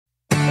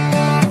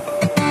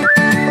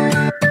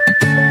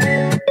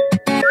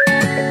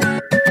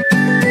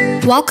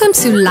Welcome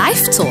to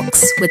Life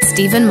Talks with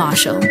Stephen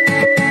Marshall.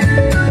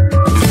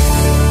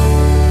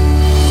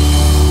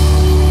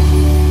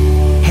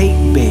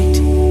 Hate bait.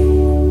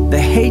 The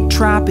hate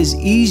trap is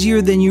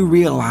easier than you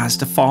realize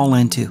to fall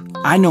into.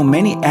 I know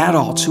many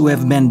adults who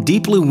have been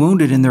deeply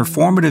wounded in their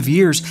formative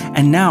years,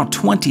 and now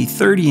 20,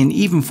 30, and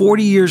even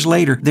 40 years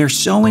later, they're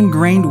so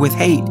ingrained with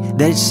hate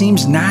that it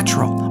seems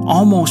natural,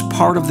 almost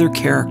part of their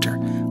character.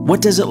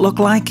 What does it look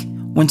like?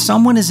 When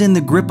someone is in the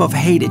grip of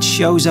hate, it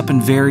shows up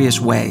in various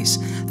ways.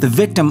 The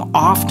victim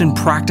often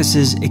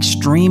practices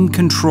extreme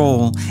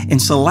control in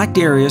select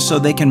areas so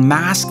they can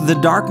mask the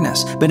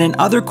darkness. But in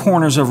other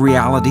corners of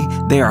reality,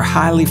 they are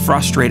highly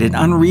frustrated,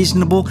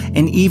 unreasonable,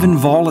 and even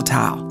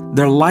volatile.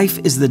 Their life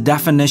is the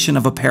definition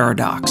of a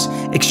paradox.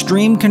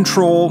 Extreme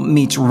control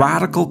meets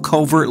radical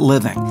covert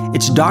living.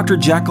 It's Dr.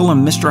 Jekyll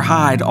and Mr.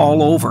 Hyde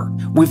all over.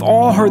 We've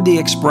all heard the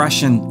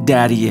expression,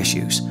 daddy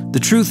issues. The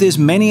truth is,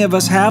 many of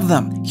us have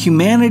them.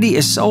 Humanity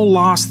is so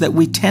lost that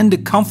we tend to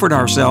comfort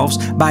ourselves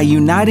by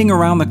uniting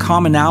around the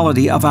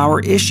commonality of our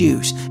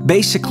issues.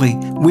 Basically,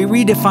 we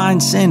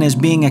redefine sin as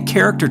being a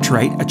character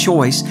trait, a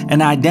choice,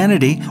 an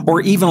identity,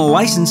 or even a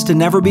license to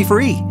never be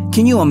free.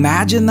 Can you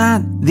imagine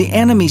that? The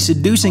enemy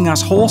seducing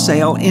us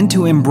wholesale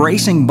into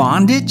embracing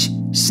bondage?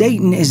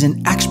 Satan is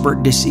an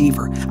expert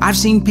deceiver. I've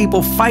seen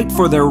people fight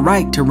for their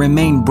right to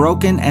remain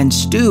broken and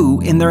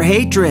stew in their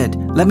hatred.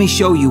 Let me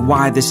show you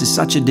why this is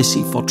such a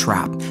deceitful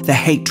trap, the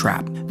hate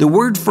trap. The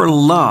word for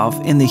love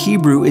in the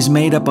Hebrew is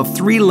made up of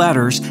 3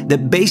 letters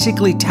that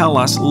basically tell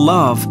us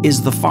love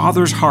is the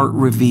Father's heart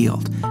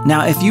revealed.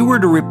 Now, if you were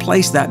to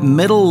replace that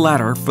middle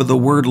letter for the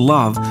word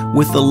love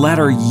with the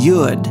letter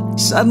Yud,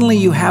 suddenly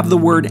you have the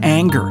word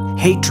anger,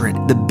 hatred,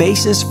 the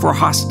basis for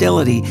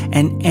hostility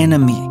and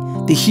enemy.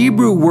 The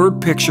Hebrew word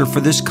picture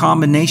for this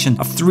combination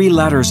of 3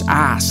 letters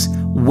asks,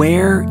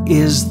 where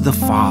is the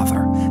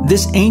Father?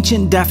 This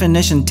ancient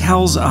definition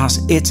tells us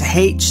it's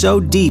hate so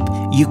deep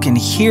you can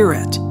hear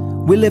it.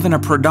 We live in a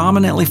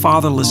predominantly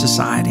fatherless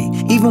society.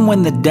 Even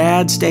when the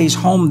dad stays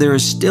home, there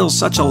is still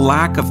such a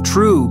lack of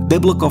true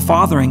biblical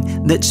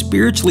fathering that,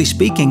 spiritually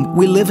speaking,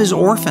 we live as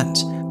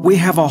orphans. We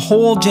have a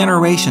whole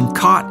generation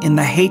caught in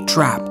the hate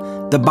trap.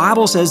 The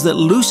Bible says that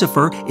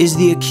Lucifer is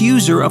the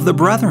accuser of the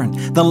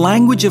brethren. The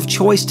language of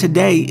choice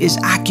today is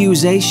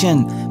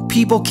accusation.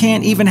 People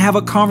can't even have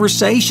a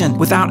conversation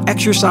without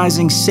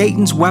exercising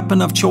Satan's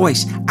weapon of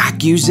choice,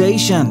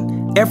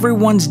 accusation.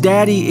 Everyone's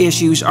daddy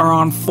issues are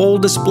on full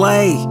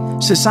display.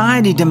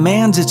 Society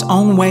demands its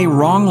own way,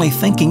 wrongly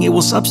thinking it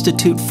will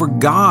substitute for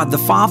God, the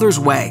Father's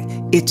way.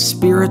 It's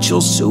spiritual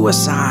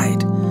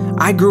suicide.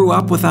 I grew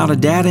up without a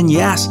dad, and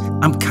yes,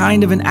 I'm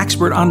kind of an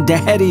expert on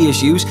daddy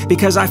issues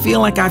because I feel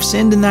like I've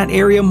sinned in that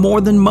area more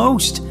than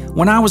most.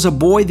 When I was a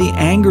boy, the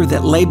anger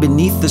that lay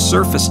beneath the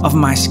surface of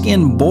my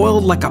skin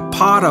boiled like a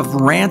pot of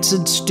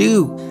rancid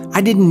stew.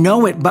 I didn't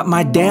know it, but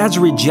my dad's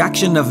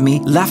rejection of me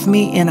left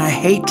me in a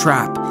hate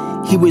trap.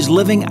 He was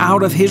living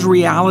out of his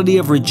reality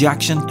of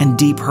rejection and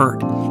deep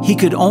hurt. He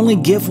could only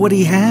give what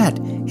he had.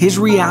 His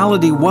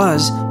reality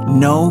was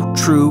no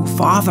true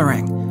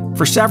fathering.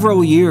 For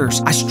several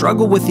years, I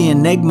struggled with the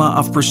enigma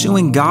of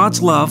pursuing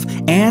God's love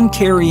and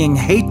carrying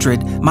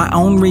hatred, my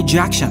own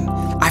rejection.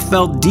 I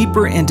fell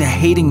deeper into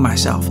hating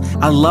myself.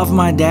 I loved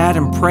my dad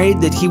and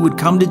prayed that he would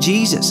come to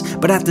Jesus.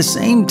 But at the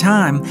same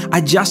time,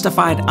 I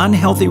justified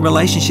unhealthy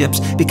relationships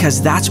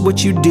because that's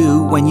what you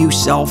do when you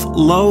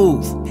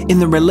self-loathe. In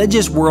the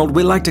religious world,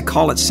 we like to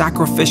call it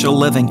sacrificial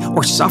living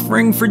or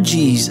suffering for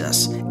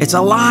Jesus. It's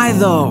a lie,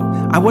 though.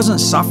 I wasn't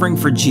suffering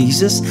for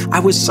Jesus. I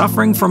was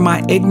suffering for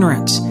my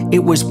ignorance.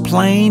 It was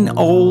plain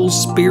old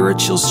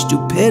spiritual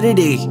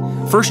stupidity.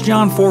 1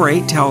 John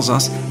 4:8 tells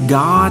us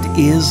God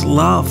is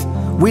love.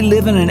 We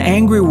live in an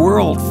angry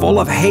world full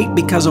of hate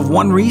because of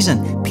one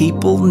reason.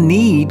 People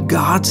need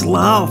God's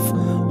love.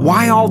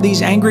 Why all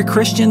these angry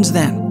Christians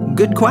then?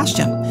 Good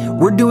question.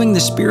 We're doing the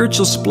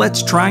spiritual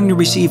splits trying to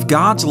receive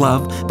God's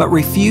love, but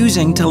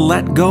refusing to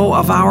let go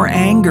of our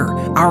anger.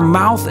 Our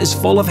mouth is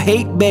full of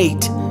hate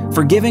bait.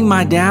 Forgiving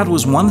my dad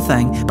was one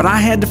thing, but I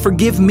had to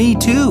forgive me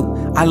too.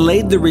 I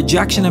laid the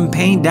rejection and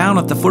pain down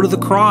at the foot of the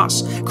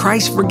cross.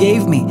 Christ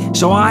forgave me,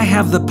 so I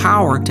have the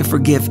power to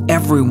forgive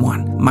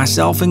everyone,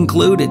 myself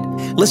included.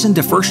 Listen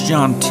to 1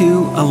 John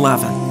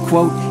 2:11.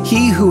 Quote,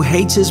 he who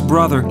hates his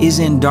brother is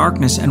in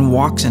darkness and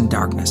walks in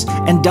darkness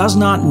and does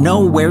not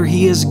know where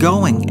he is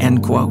going,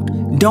 end quote.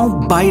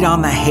 Don't bite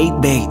on the hate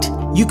bait.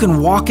 You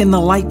can walk in the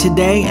light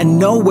today and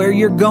know where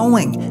you're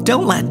going.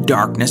 Don't let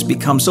darkness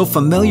become so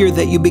familiar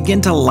that you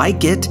begin to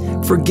like it.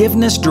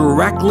 Forgiveness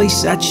directly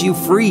sets you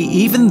free,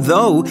 even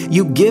though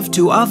you give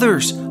to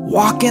others.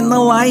 Walk in the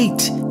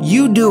light.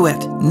 You do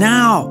it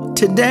now,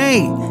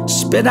 today.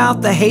 Spit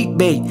out the hate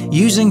bait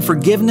using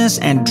forgiveness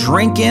and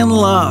drink in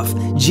love.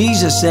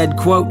 Jesus said,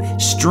 quote,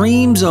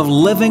 streams of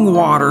living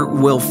water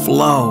will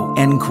flow,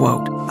 end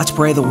quote. Let's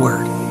pray the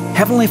word.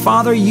 Heavenly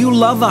Father, you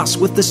love us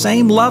with the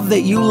same love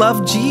that you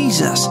love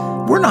Jesus.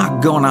 We're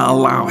not going to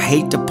allow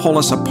hate to pull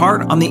us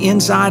apart on the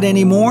inside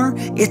anymore.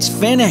 It's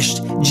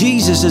finished.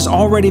 Jesus is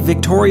already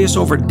victorious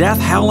over death,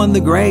 hell, and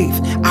the grave.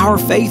 Our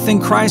faith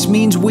in Christ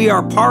means we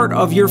are part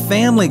of your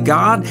family,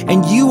 God,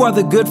 and you are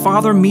the good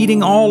Father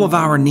meeting all of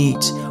our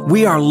needs.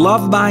 We are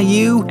loved by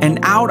you, and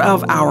out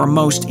of our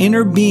most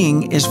inner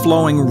being is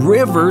flowing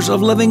rivers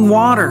of living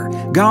water.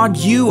 God,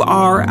 you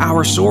are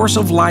our source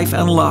of life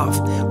and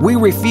love. We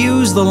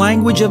refuse the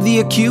language of the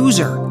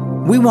accuser.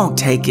 We won't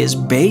take his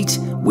bait.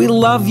 We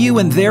love you,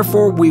 and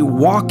therefore we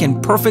walk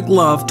in perfect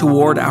love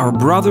toward our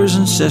brothers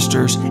and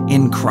sisters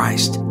in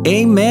Christ.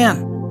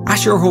 Amen. I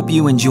sure hope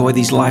you enjoy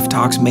these Life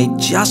Talks made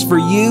just for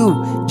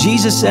you.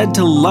 Jesus said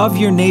to love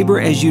your neighbor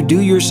as you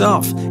do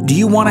yourself. Do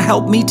you want to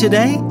help me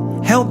today?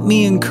 Help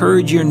me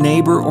encourage your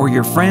neighbor or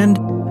your friend.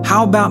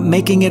 How about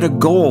making it a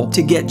goal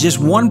to get just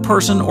one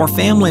person or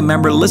family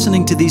member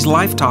listening to these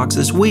Life Talks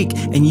this week,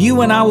 and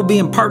you and I will be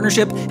in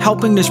partnership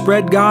helping to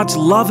spread God's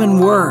love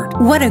and word.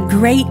 What a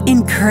great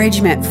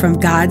encouragement from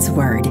God's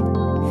Word.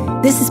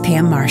 This is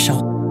Pam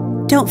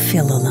Marshall. Don't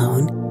feel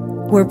alone.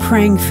 We're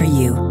praying for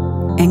you,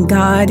 and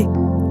God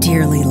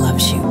dearly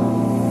loves you.